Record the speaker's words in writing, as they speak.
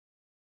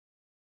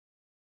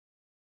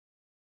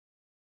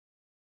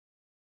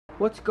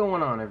What's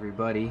going on,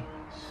 everybody?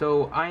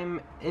 So I'm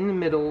in the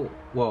middle,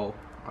 well,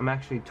 I'm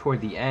actually toward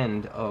the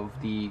end of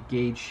the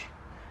gauge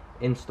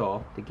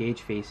install, the gauge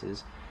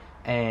faces,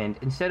 and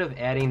instead of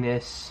adding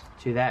this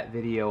to that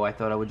video, I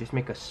thought I would just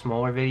make a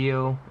smaller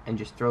video and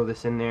just throw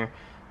this in there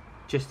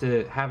just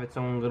to have its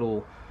own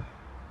little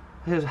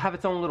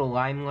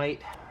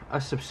limelight. A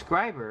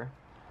subscriber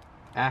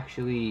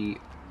actually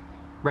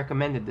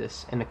recommended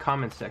this in the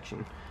comment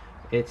section.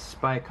 It's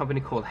by a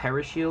company called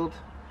Herashield,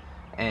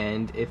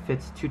 and it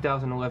fits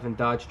 2011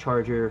 Dodge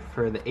Charger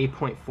for the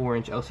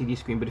 8.4-inch LCD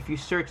screen. But if you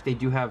search, they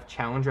do have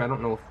Challenger. I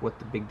don't know what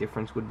the big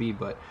difference would be,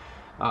 but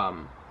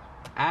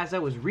as I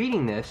was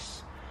reading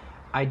this,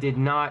 I did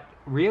not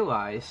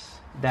realize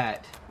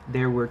that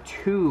there were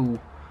two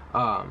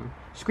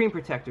screen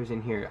protectors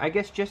in here. I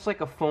guess just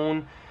like a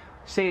phone,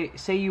 say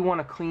you want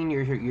to clean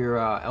your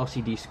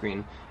LCD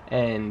screen,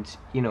 and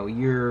you know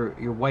you're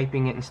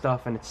wiping it and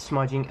stuff, and it's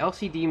smudging.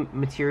 LCD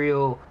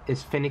material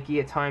is finicky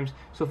at times,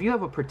 so if you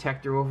have a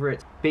protector over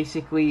it,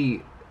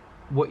 basically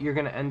what you're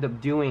going to end up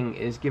doing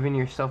is giving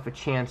yourself a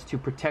chance to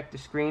protect the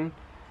screen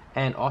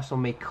and also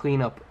make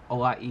cleanup a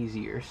lot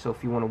easier. So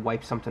if you want to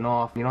wipe something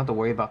off, you don't have to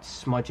worry about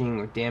smudging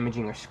or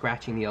damaging or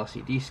scratching the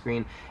LCD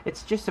screen.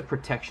 It's just a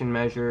protection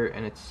measure,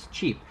 and it's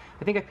cheap.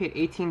 I think I paid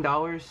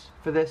 $18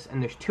 for this,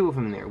 and there's two of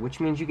them in there, which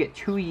means you get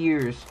 2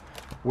 years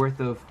worth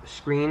of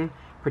screen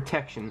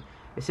protection.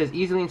 It says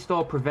easily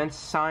installed, prevents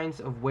signs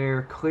of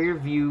wear, clear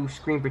view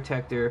screen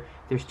protector.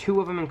 There's two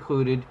of them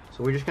included.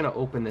 So we're just gonna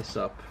open this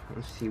up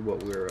and see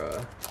what we're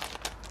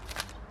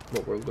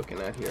looking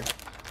at here.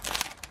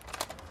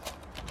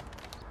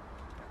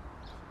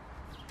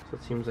 So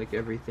it seems like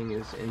everything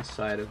is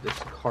inside of this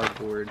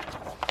cardboard.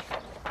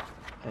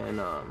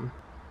 And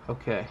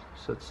okay,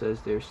 so it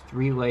says there's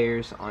 3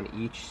 layers on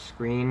each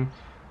screen.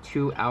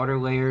 2 outer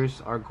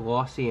layers are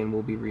glossy and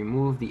will be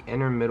removed. The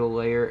inner middle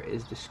layer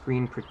is the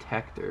screen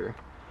protector.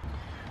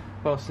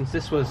 Well, since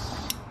this was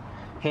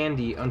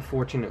handy,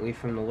 unfortunately,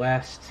 from the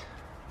last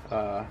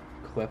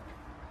clip,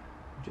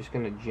 I'm just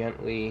going to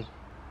gently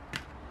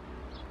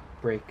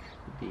break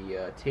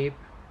the tape.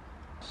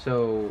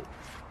 So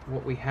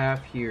what we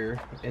have here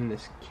in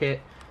this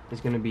kit is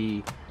going to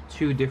be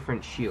 2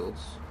 different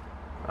shields.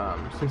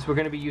 Since we're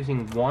going to be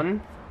using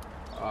one,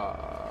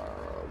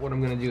 what I'm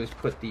going to do is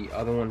put the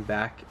other one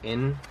back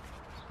in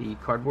the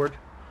cardboard,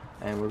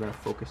 and we're going to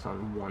focus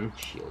on one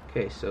shield.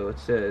 Okay, so it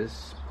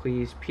says,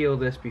 please peel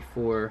this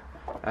before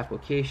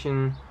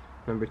application.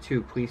 Number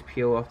 2, please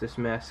peel off this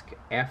mask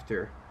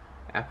after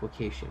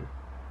application.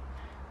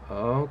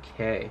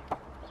 Okay,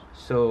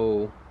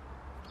 so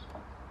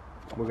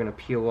we're going to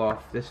peel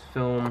off this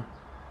film,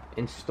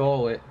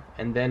 install it,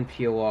 and then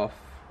peel off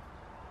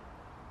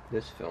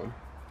this film.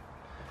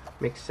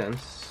 Makes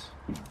sense.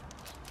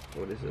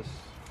 What is this?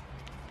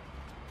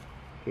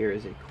 Here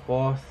is a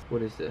cloth.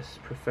 What is this?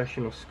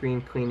 Professional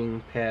screen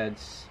cleaning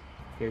pads.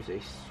 Here's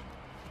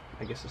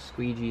I guess a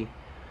squeegee.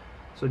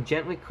 So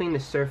gently clean the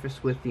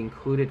surface with the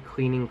included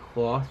cleaning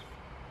cloth.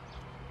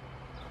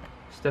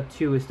 Step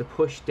 2 is to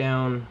push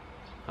down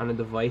on a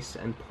device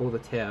and pull the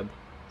tab.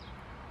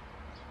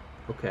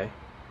 Okay.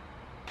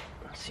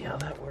 Let's see how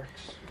that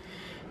works.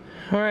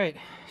 Alright,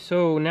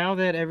 so now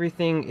that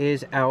everything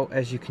is out,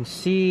 as you can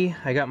see,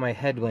 I got my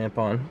headlamp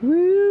on.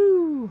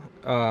 Woo!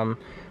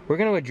 We're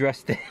going to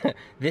address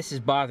this is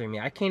bothering me.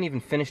 I can't even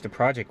finish the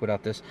project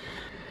without this.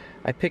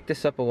 I picked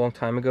this up a long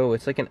time ago.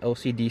 It's like an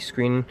LCD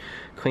screen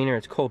cleaner.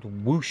 It's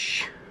called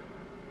Whoosh.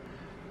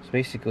 So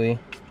basically,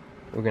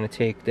 we're going to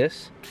take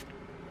this,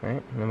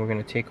 right, and then we're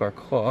going to take our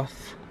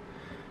cloth,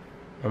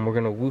 and we're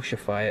going to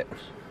whooshify it.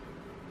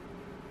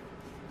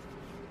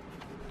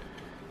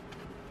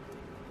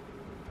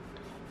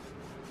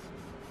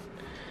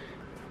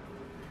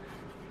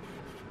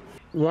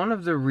 One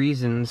of the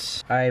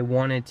reasons I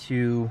wanted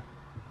to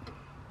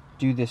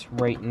do this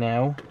right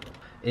now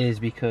is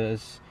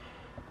because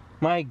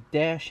my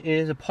dash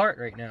is apart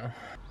right now.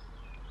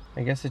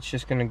 I guess it's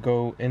just gonna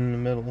go in the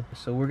middle.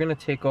 So we're gonna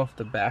take off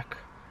the back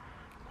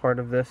part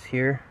of this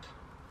here.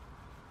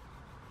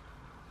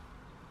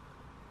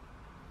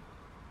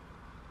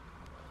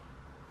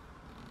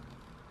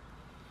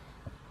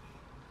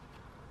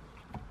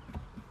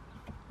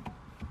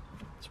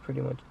 It's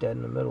pretty much dead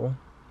in the middle.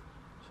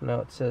 So now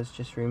it says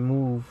just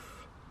remove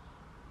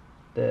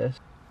this.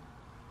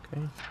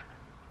 Okay.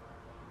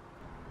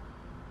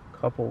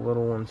 Couple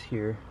little ones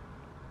here.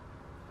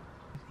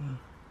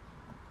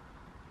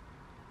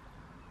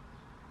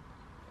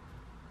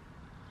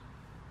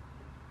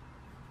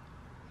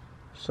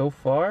 So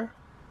far,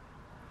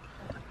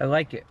 I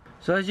like it.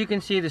 So as you can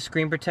see, the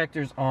screen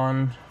protector's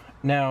on.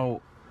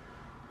 Now,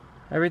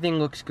 everything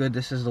looks good.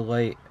 This is the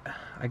light.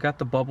 I got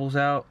the bubbles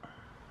out.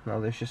 Now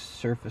there's just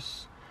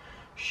surface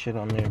shit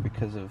on there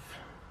because of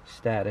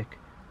static.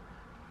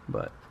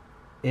 But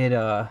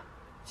it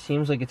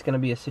seems like it's going to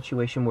be a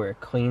situation where it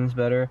cleans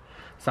better.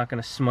 It's not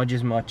going to smudge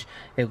as much.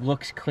 It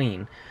looks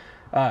clean.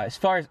 As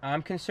far as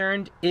I'm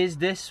concerned, is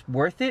this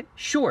worth it?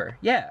 Sure,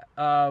 yeah.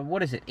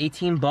 What is it,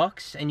 18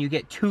 bucks, and you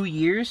get 2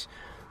 years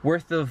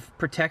worth of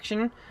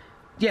protection?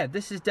 yeah,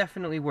 this is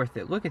definitely worth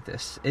it. Look at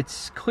this.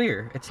 It's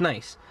clear. It's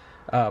nice.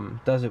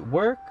 Does it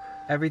work?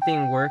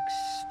 Everything works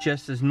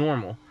just as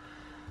normal.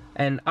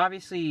 And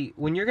obviously,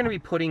 when you're going to be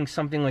putting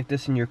something like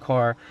this in your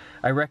car,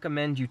 I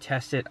recommend you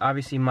test it.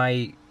 Obviously,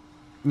 my,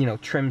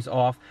 trim's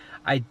off.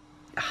 I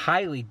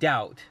highly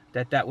doubt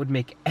that would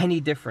make any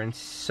difference,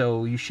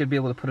 so you should be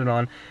able to put it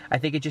on. I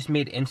think it just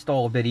made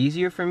install a bit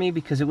easier for me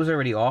because it was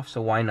already off,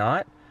 so why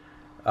not?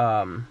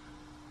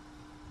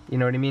 You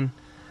know what I mean?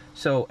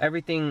 So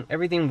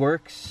everything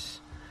works.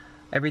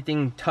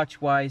 Everything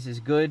touch-wise is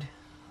good.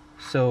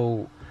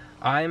 So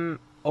I'm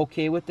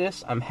okay with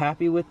this. I'm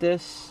happy with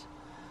this.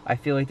 I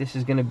feel like this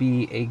is going to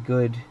be a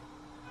good...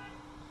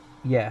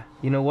 Yeah,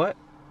 you know what?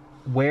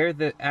 Where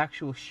the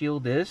actual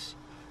shield is,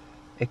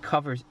 it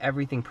covers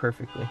everything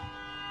perfectly.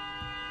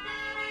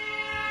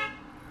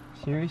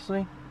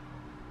 Seriously?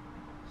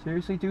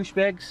 Seriously,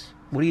 douchebags?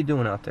 What are you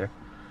doing out there?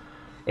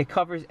 It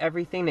covers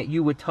everything that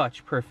you would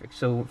touch perfect.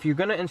 So if you're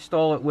going to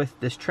install it with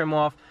this trim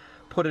off,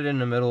 put it in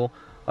the middle.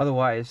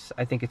 Otherwise,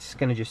 I think it's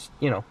going to just,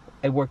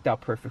 it worked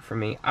out perfect for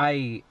me.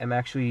 I am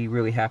actually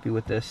really happy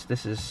with this.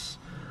 This is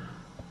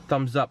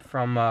thumbs up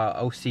from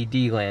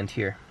OCD land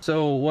here.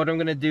 So what I'm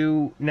going to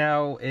do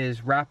now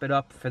is wrap it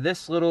up for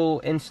this little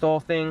install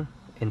thing.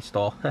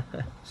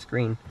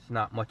 Screen. It's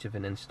not much of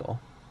an install.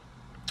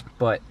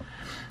 But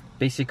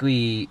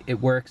basically,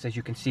 it works. As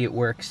you can see, it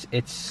works.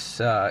 It's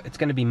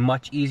going to be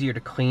much easier to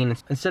clean.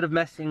 Instead of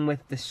messing with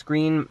the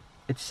screen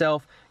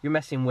itself, you're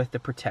messing with the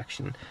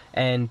protection.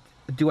 And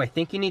do I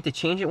think you need to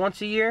change it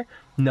once a year?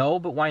 No,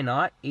 but why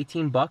not?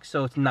 18 bucks,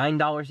 so it's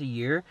 $9 a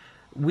year.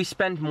 We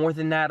spend more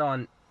than that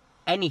on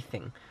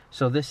anything.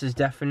 So this is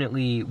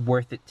definitely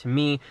worth it to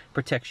me.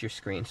 Protects your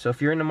screen. So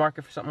if you're in the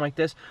market for something like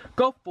this,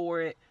 go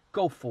for it.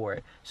 Go for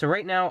it. So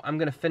right now, I'm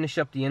going to finish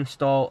up the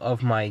install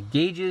of my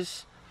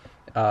gauges.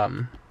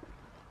 As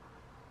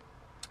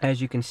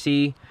you can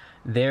see,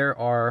 there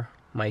are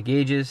my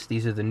gauges.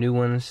 These are the new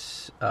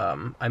ones.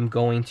 I'm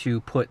going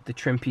to put the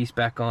trim piece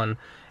back on,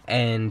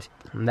 and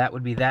that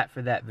would be that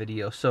for that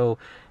video. So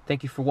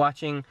thank you for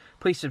watching.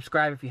 Please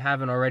subscribe if you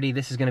haven't already.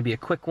 This is going to be a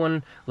quick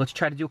one. Let's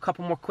try to do a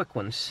couple more quick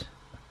ones.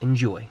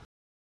 Enjoy.